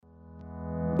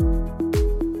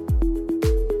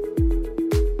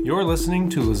You're listening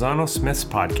to Lozano Smith's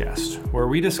podcast, where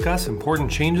we discuss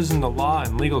important changes in the law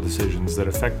and legal decisions that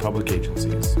affect public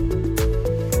agencies.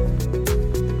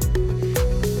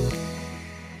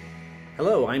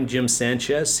 Hello, I'm Jim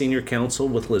Sanchez, Senior Counsel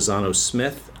with Lozano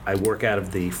Smith. I work out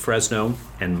of the Fresno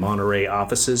and Monterey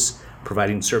offices,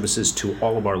 providing services to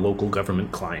all of our local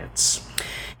government clients.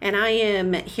 And I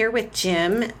am here with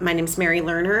Jim. My name is Mary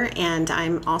Lerner, and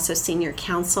I'm also senior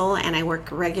counsel, and I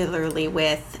work regularly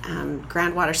with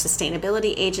groundwater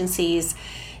sustainability agencies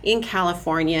in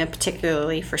California,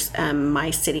 particularly for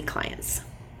my city clients.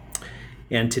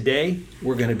 And today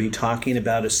we're going to be talking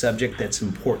about a subject that's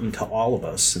important to all of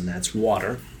us, and that's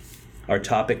water. Our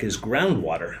topic is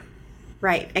groundwater.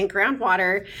 Right, and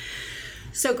groundwater.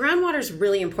 So groundwater is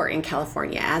really important in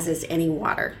California, as is any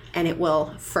water, and it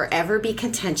will forever be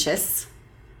contentious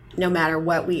no matter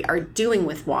what we are doing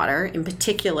with water. In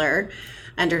particular,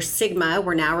 under SGMA,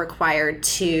 we're now required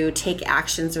to take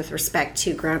actions with respect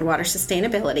to groundwater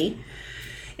sustainability.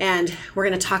 And we're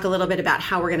going to talk a little bit about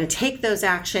how we're going to take those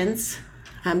actions,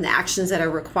 the actions that are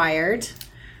required.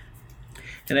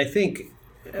 And I think,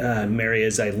 Mary,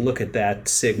 as I look at that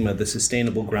SGMA, the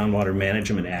Sustainable Groundwater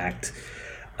Management Act,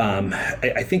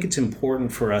 I think it's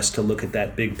important for us to look at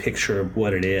that big picture of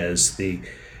what it is, the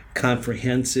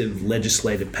comprehensive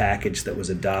legislative package that was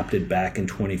adopted back in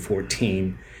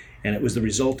 2014, and it was the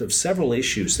result of several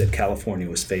issues that California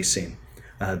was facing.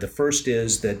 The first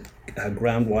is that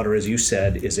groundwater, as you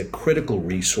said, is a critical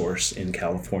resource in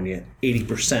California.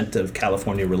 80% of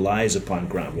California relies upon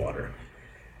groundwater.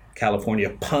 California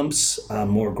pumps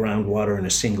more groundwater in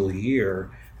a single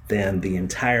year than the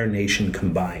entire nation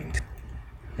combined.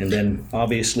 And then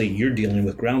obviously you're dealing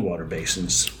with groundwater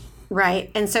basins. Right.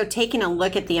 And so taking a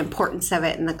look at the importance of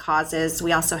it and the causes,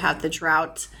 we also have the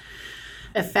drought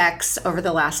effects over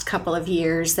the last couple of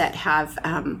years that have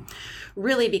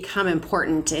really become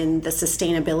important in the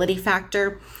sustainability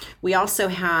factor. We also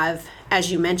have,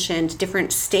 as you mentioned,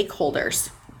 different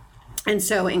stakeholders. And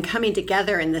so in coming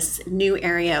together in this new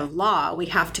area of law, we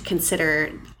have to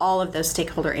consider all of those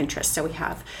stakeholder interests. So we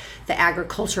have the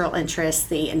agricultural interests,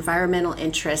 the environmental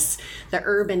interests, the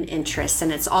urban interests,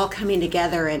 and it's all coming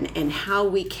together in how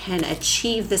we can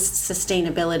achieve this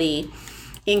sustainability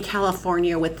in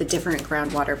California with the different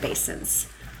groundwater basins.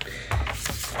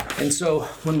 And so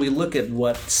when we look at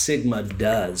what SGMA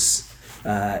does,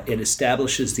 it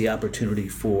establishes the opportunity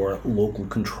for local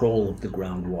control of the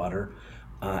groundwater.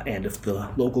 And if the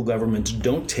local governments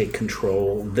don't take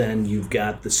control, then you've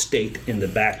got the state in the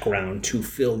background to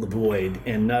fill the void,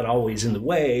 and not always in the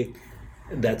way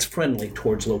that's friendly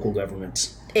towards local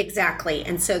governments. Exactly.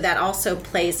 And so that also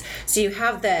plays, so you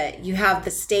have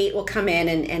the state will come in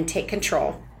and take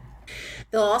control.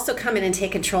 They'll also come in and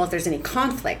take control if there's any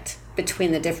conflict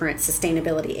between the different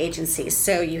sustainability agencies.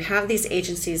 So you have these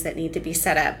agencies that need to be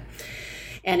set up.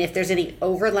 And if there's any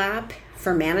overlap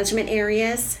for management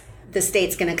areas, the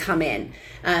state's going to come in.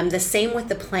 The same with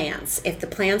the plans. If the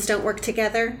plans don't work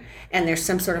together and there's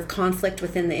some sort of conflict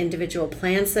within the individual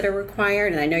plans that are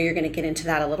required, and I know you're going to get into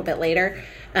that a little bit later,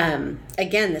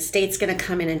 again, the state's going to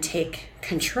come in and take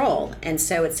control. And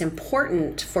so it's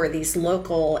important for these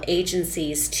local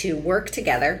agencies to work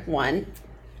together, one,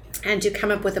 and to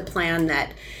come up with a plan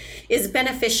that is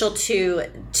beneficial to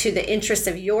the interests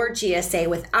of your GSA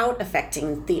without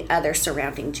affecting the other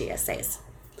surrounding GSAs.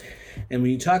 And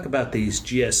when you talk about these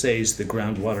GSAs, the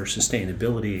groundwater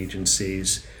sustainability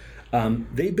agencies,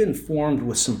 they've been formed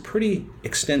with some pretty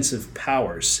extensive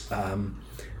powers.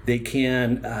 They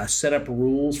can set up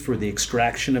rules for the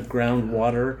extraction of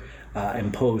groundwater,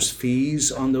 impose fees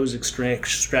on those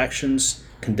extractions,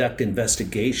 conduct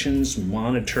investigations,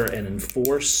 monitor and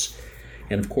enforce,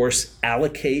 and of course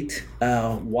allocate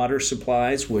water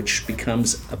supplies, which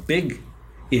becomes a big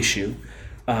issue.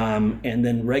 And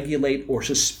then regulate or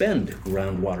suspend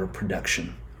groundwater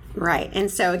production. Right.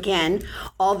 And so again,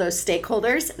 all those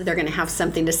stakeholders, they're going to have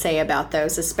something to say about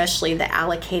those, especially the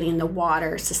allocating the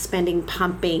water, suspending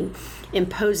pumping,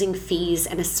 imposing fees,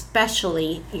 and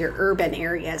especially your urban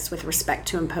areas with respect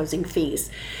to imposing fees.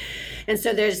 And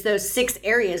so there's those 6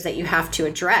 areas that you have to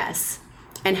address.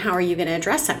 And how are you going to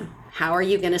address them? How are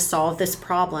you going to solve this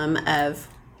problem of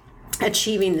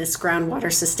achieving this groundwater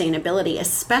sustainability,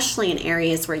 especially in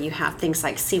areas where you have things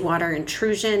like seawater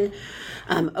intrusion,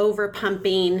 over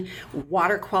pumping,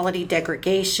 water quality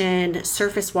degradation,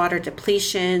 surface water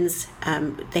depletions.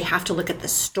 They have to look at the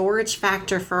storage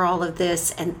factor for all of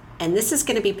this. And this is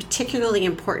going to be particularly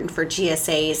important for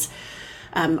GSAs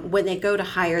when they go to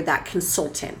hire that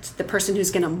consultant, the person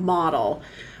who's going to model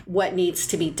what needs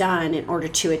to be done in order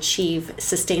to achieve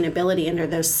sustainability under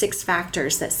those 6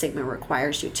 factors that SGMA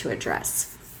requires you to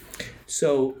address.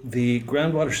 So the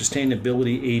groundwater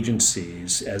sustainability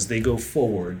agencies, as they go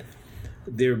forward,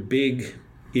 their big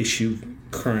issue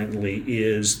currently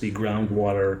is the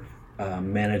groundwater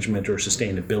management or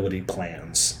sustainability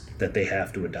plans that they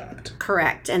have to adopt.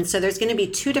 Correct. And so there's going to be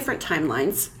 2 different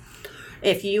timelines.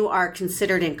 If you are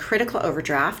considered in critical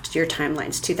overdraft, your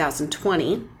timeline's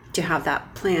 2020 to have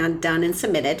that plan done and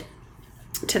submitted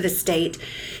to the state.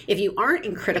 If you aren't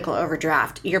in critical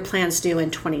overdraft, your plan's due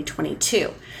in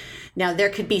 2022. Now, there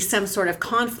could be some sort of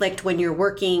conflict when you're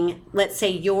working, let's say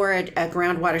you're a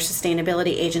groundwater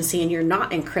sustainability agency and you're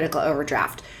not in critical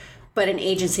overdraft, but an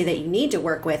agency that you need to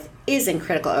work with is in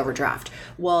critical overdraft.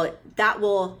 Well, that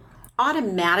will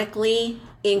automatically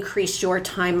increase your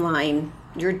timeline,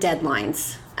 your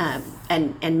deadlines,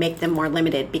 and make them more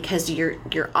limited because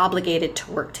you're obligated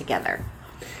to work together.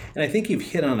 And I think you've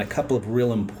hit on a couple of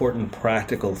real important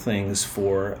practical things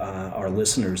for our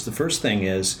listeners. The first thing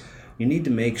is you need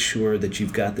to make sure that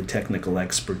you've got the technical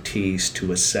expertise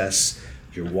to assess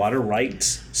your water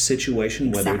rights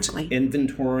situation, whether Exactly. it's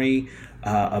inventory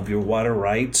of your water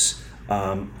rights,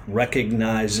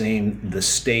 recognizing the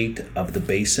state of the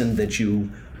basin that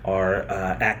you are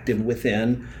active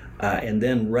within, and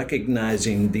then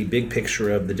recognizing the big picture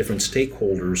of the different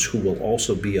stakeholders who will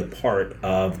also be a part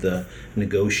of the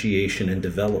negotiation and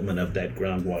development of that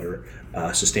groundwater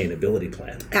sustainability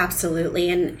plan. Absolutely.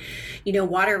 And,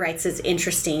 water rights is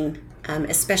interesting,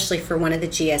 especially for one of the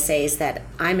GSAs that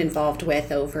I'm involved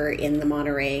with over in the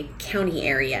Monterey County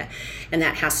area. And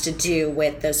that has to do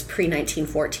with those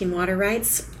pre-1914 water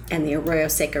rights and the Arroyo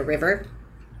Seco River.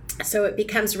 So it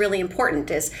becomes really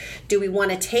important is, do we want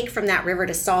to take from that river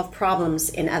to solve problems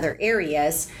in other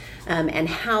areas, and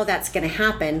how that's going to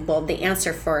happen? Well, the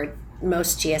answer for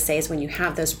most GSAs when you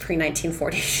have those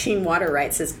pre-1914 water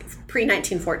rights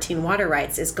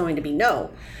is going to be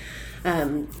no.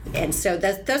 And so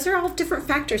those are all different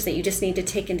factors that you just need to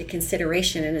take into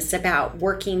consideration, and it's about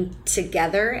working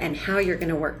together and how you're going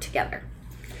to work together.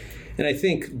 And I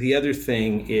think the other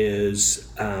thing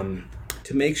is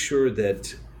to make sure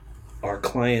that our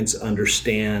clients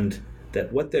understand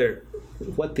that what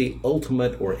the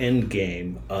ultimate or end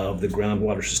game of the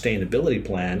groundwater sustainability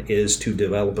plan is to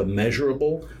develop a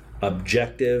measurable,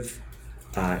 objective,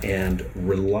 and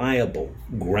reliable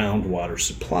groundwater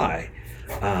supply,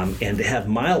 and to have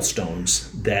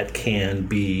milestones that can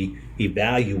be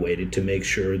evaluated to make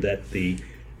sure that the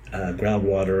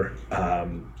groundwater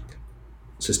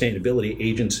sustainability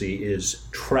agency is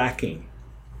tracking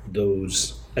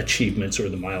those achievements or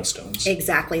the milestones.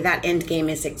 Exactly. That end game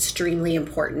is extremely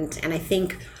important. And I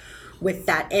think with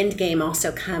that end game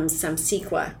also comes some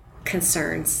CEQA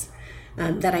concerns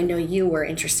that I know you were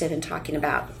interested in talking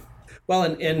about. Well,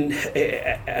 and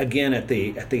again, at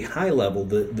the high level,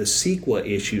 the CEQA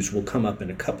issues will come up in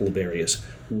a couple of areas.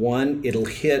 One, it'll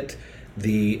hit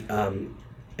the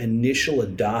initial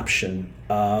adoption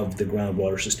of the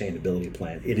groundwater sustainability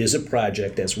plan. It is a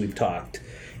project, as we've talked,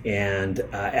 and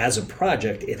as a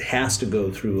project, it has to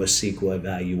go through a CEQA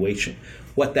evaluation.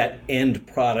 What that end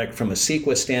product from a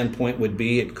CEQA standpoint would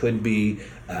be, it could be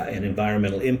an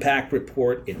environmental impact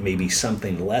report. It may be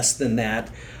something less than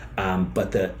that.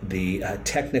 But the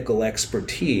technical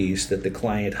expertise that the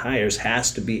client hires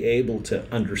has to be able to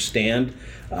understand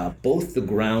both the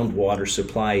groundwater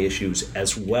supply issues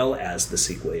as well as the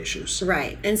CEQA issues.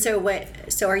 Right. And so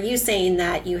are you saying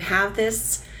that you have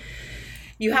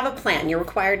a plan, you're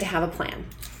required to have a plan,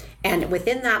 and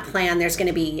within that plan there's going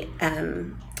to be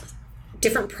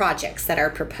different projects that are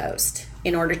proposed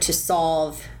in order to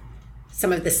solve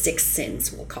some of the 6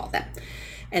 sins, we'll call them.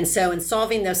 And so in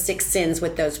solving those 6 sins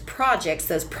with those projects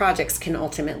can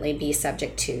ultimately be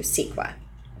subject to CEQA.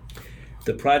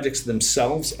 The projects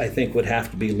themselves, I think, would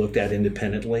have to be looked at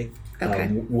independently through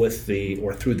the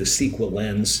CEQA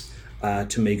lens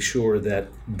to make sure that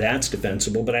that's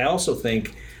defensible. But I also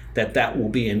think that will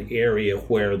be an area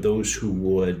where those who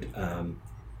would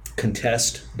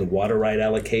contest the water right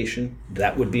allocation,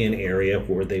 that would be an area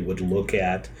where they would look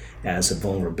at as a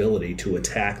vulnerability to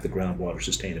attack the groundwater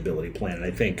sustainability plan. And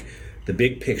I think the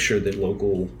big picture that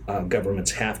local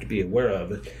governments have to be aware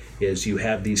of is you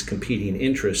have these competing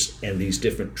interests and these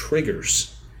different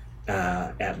triggers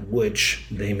at which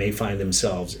they may find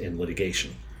themselves in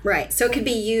litigation. Right. So it could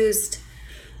be used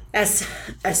as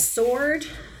a sword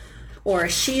or a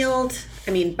shield.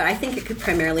 But I think it could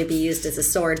primarily be used as a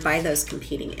sword by those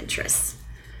competing interests.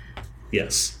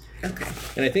 Yes. Okay.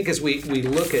 And I think as we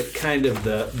look at kind of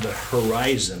the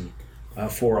horizon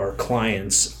for our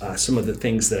clients, some of the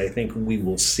things that I think we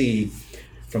will see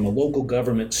from a local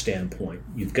government standpoint,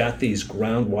 you've got these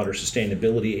groundwater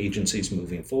sustainability agencies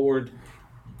moving forward.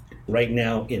 Right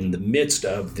now, in the midst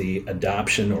of the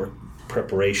adoption or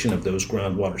preparation of those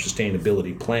groundwater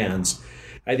sustainability plans,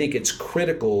 I think it's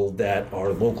critical that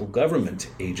our local government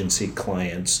agency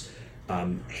clients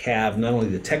have not only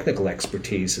the technical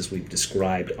expertise, as we've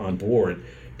described, on board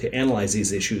to analyze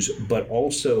these issues, but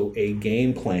also a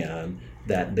game plan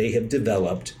that they have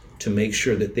developed to make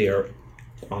sure that they are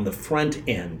on the front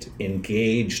end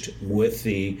engaged with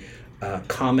the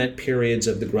comment periods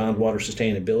of the groundwater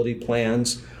sustainability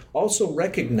plans, also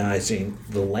recognizing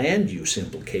the land use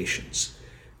implications.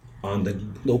 On the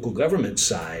local government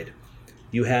side,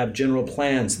 you have general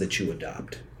plans that you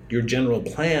adopt. Your general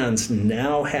plans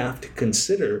now have to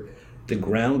consider the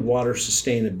groundwater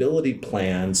sustainability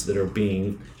plans that are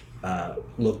being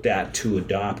looked at to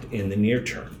adopt in the near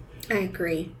term. I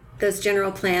agree. Those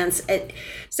general plans.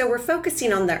 So we're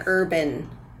focusing on the urban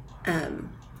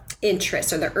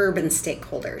interests or the urban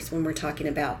stakeholders when we're talking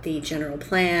about the general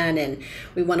plan, and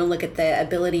we want to look at the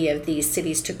ability of these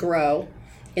cities to grow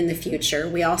in the future.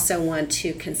 We also want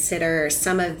to consider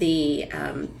some of the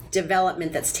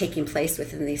development that's taking place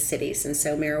within these cities, and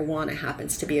so marijuana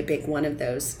happens to be a big one of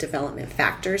those development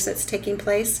factors that's taking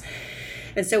place.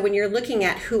 And so when you're looking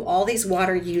at who all these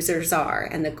water users are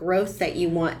and the growth that you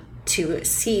want to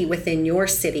see within your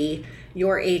city,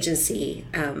 your agency,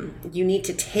 you need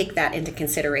to take that into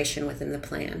consideration within the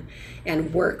plan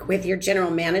and work with your general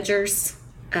managers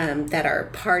that are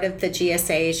part of the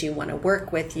GSAs. You want to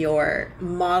work with your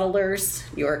modelers,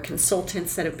 your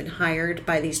consultants that have been hired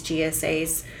by these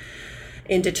GSAs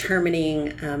in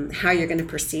determining how you're going to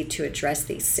proceed to address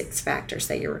these 6 factors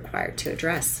that you're required to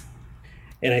address.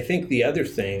 And I think the other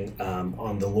thing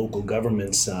on the local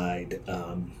government side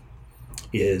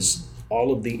is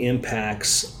all of the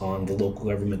impacts on the local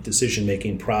government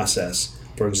decision-making process.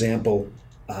 For example,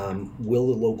 will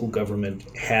the local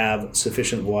government have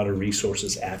sufficient water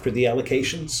resources after the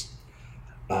allocations?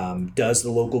 Does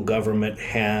the local government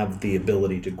have the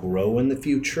ability to grow in the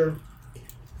future?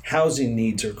 Housing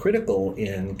needs are critical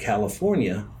in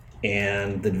California,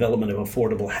 and the development of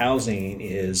affordable housing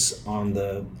is on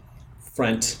the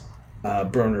front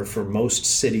burner for most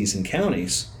cities and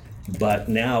counties. But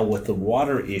now with the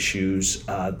water issues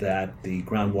that the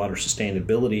groundwater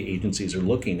sustainability agencies are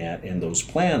looking at and those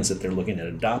plans that they're looking at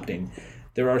adopting,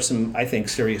 there are some, I think,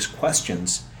 serious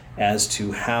questions as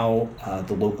to how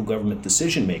the local government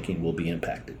decision-making will be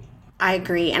impacted. I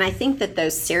agree. And I think that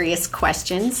those serious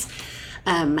questions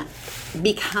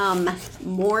become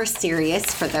more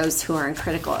serious for those who are in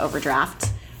critical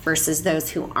overdraft versus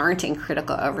those who aren't in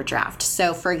critical overdraft.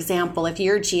 So for example, if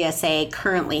your GSA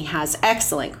currently has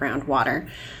excellent groundwater,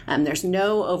 there's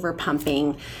no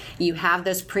overpumping, you have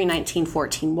those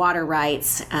pre-1914 water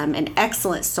rights, an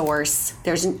excellent source,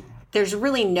 there's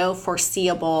really no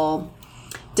foreseeable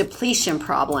depletion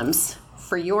problems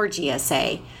for your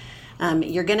GSA.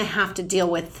 You're going to have to deal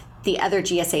with the other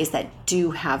GSAs that do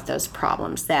have those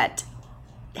problems.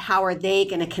 How are they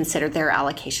going to consider their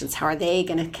allocations? How are they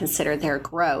going to consider their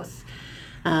growth?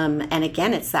 And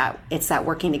again, it's that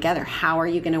working together. How are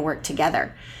you going to work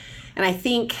together? And I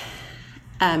think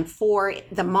for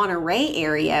the Monterey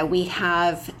area, we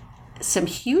have some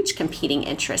huge competing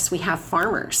interests. We have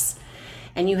farmers.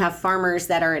 And you have farmers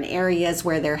that are in areas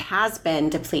where there has been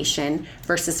depletion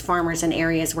versus farmers in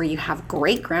areas where you have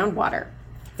great groundwater.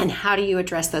 And how do you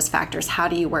address those factors? How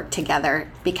do you work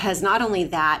together? Because not only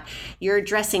that, you're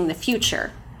addressing the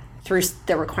future through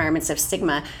the requirements of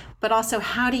SGMA, but also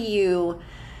how do you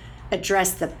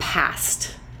address the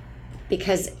past?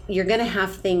 Because you're going to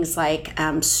have things like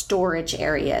storage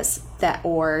areas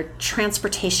or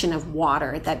transportation of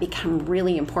water that become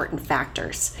really important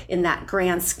factors in that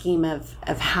grand scheme of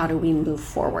how do we move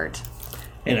forward.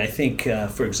 And I think,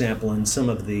 for example, in some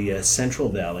of the Central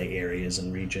Valley areas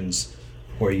and regions,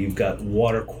 where you've got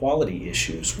water quality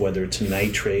issues, whether it's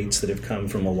nitrates that have come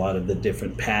from a lot of the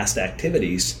different past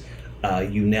activities,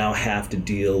 you now have to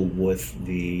deal with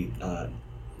the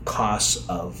costs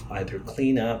of either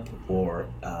cleanup or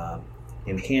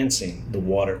enhancing the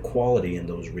water quality in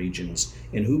those regions.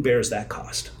 And who bears that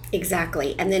cost?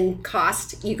 Exactly. And then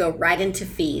cost, you go right into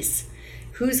fees.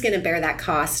 Who's going to bear that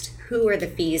cost? Who are the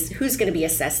fees? Who's going to be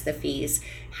assessed the fees?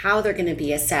 How they're going to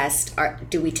be assessed?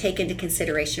 Do we take into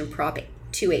consideration Prop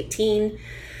 218?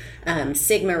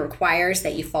 SGMA requires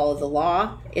that you follow the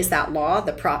law. Is that law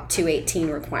the Prop 218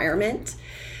 requirement?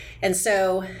 And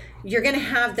so you're going to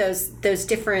have those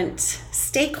different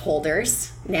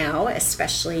stakeholders now,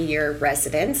 especially your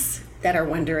residents that are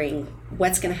wondering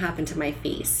what's going to happen to my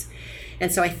fees.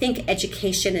 And so I think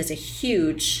education is a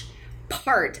huge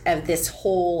part of this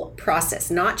whole process,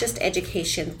 not just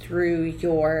education through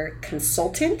your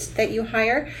consultant that you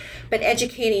hire, but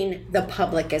educating the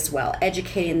public as well,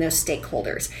 educating those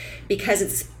stakeholders, because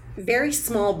it's very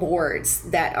small boards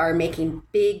that are making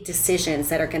big decisions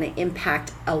that are going to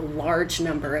impact a large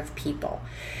number of people.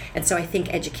 And so I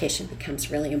think education becomes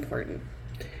really important.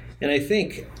 And I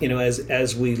think,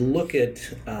 as we look at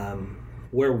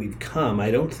where we've come, I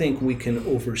don't think we can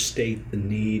overstate the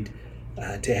need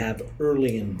to have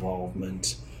early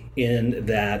involvement in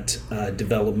that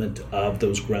development of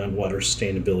those groundwater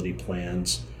sustainability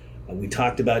plans. We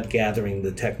talked about gathering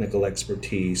the technical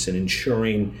expertise and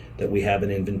ensuring that we have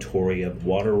an inventory of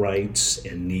water rights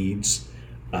and needs,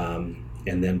 and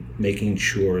then making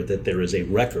sure that there is a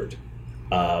record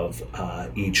of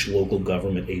each local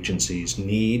government agency's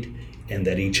need, and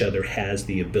that each other has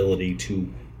the ability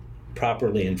to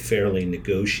properly and fairly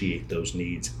negotiate those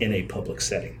needs in a public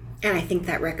setting. And I think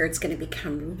that record's going to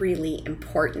become really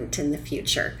important in the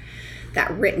future.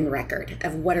 That written record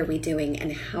of what are we doing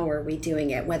and how are we doing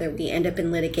it, whether we end up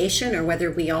in litigation or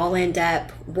whether we all end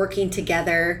up working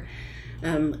together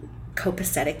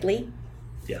copacetically.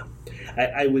 Yeah.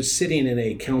 I was sitting in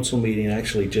a council meeting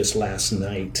actually just last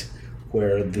night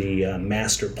where the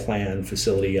master plan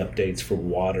facility updates for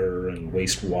water and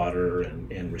wastewater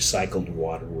and recycled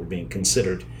water were being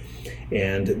considered.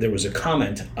 And there was a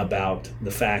comment about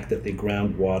the fact that the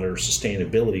groundwater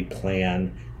sustainability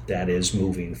plan that is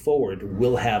moving forward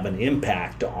will have an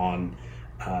impact on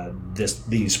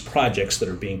these projects that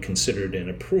are being considered and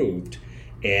approved.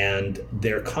 And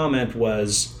their comment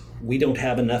was, we don't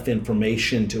have enough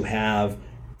information to have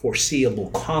foreseeable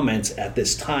comments at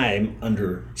this time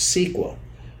under CEQA.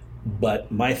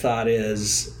 But my thought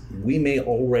is we may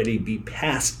already be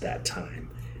past that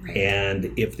time. Right.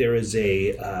 And if there is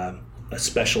a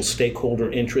special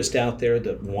stakeholder interest out there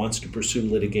that wants to pursue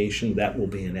litigation, that will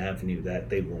be an avenue that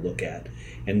they will look at.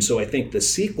 And so I think the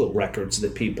CEQA records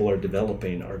that people are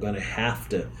developing are going to have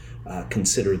to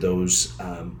consider those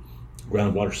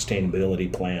groundwater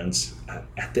sustainability plans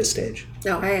at this stage.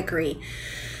 No, I agree.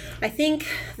 I think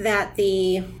that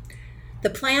the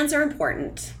plans are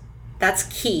important. That's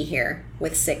key here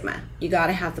with SGMA. You got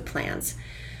to have the plans.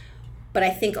 But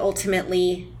I think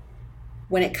ultimately,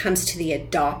 when it comes to the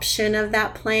adoption of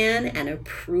that plan and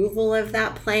approval of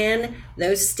that plan,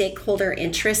 those stakeholder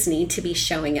interests need to be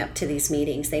showing up to these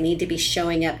meetings. They need to be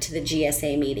showing up to the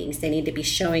GSA meetings. They need to be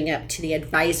showing up to the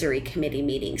advisory committee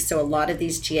meetings. So a lot of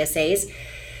these GSAs,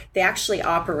 they actually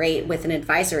operate with an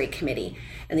advisory committee.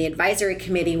 And the advisory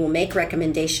committee will make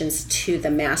recommendations to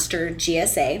the master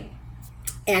GSA.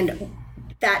 And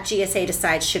that GSA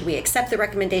decides, should we accept the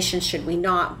recommendation? Should we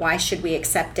not? Why should we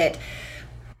accept it?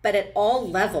 But at all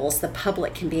levels, the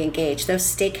public can be engaged. Those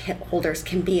stakeholders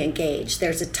can be engaged.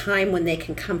 There's a time when they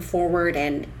can come forward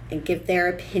and give their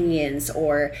opinions,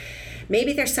 or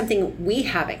maybe there's something we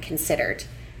haven't considered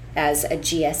as a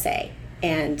GSA.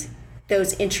 And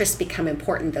those interests become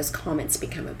important. Those comments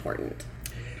become important.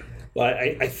 Well,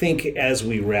 I think as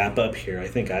we wrap up here, I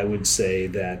think I would say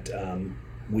that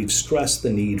we've stressed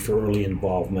the need for early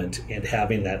involvement and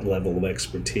having that level of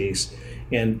expertise.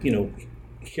 And,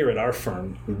 here at our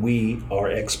firm, we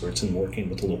are experts in working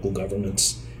with local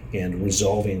governments and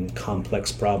resolving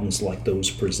complex problems like those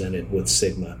presented with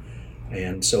SGMA.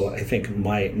 And so I think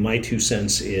my 2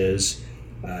 cents is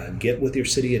get with your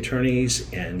city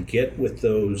attorneys and get with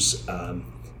those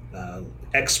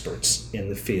experts in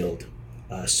the field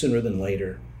sooner than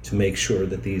later to make sure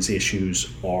that these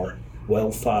issues are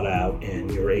well thought out and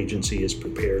your agency is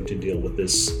prepared to deal with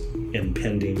this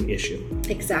impending issue.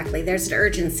 Exactly. There's an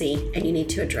urgency, and you need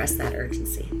to address that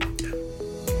urgency.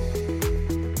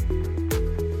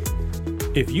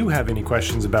 If you have any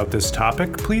questions about this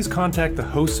topic, please contact the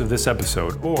hosts of this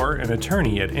episode or an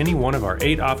attorney at any one of our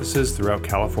 8 offices throughout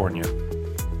California.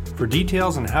 For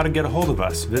details on how to get a hold of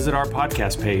us, visit our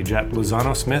podcast page at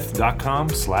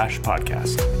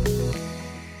lozanosmith.com/podcast.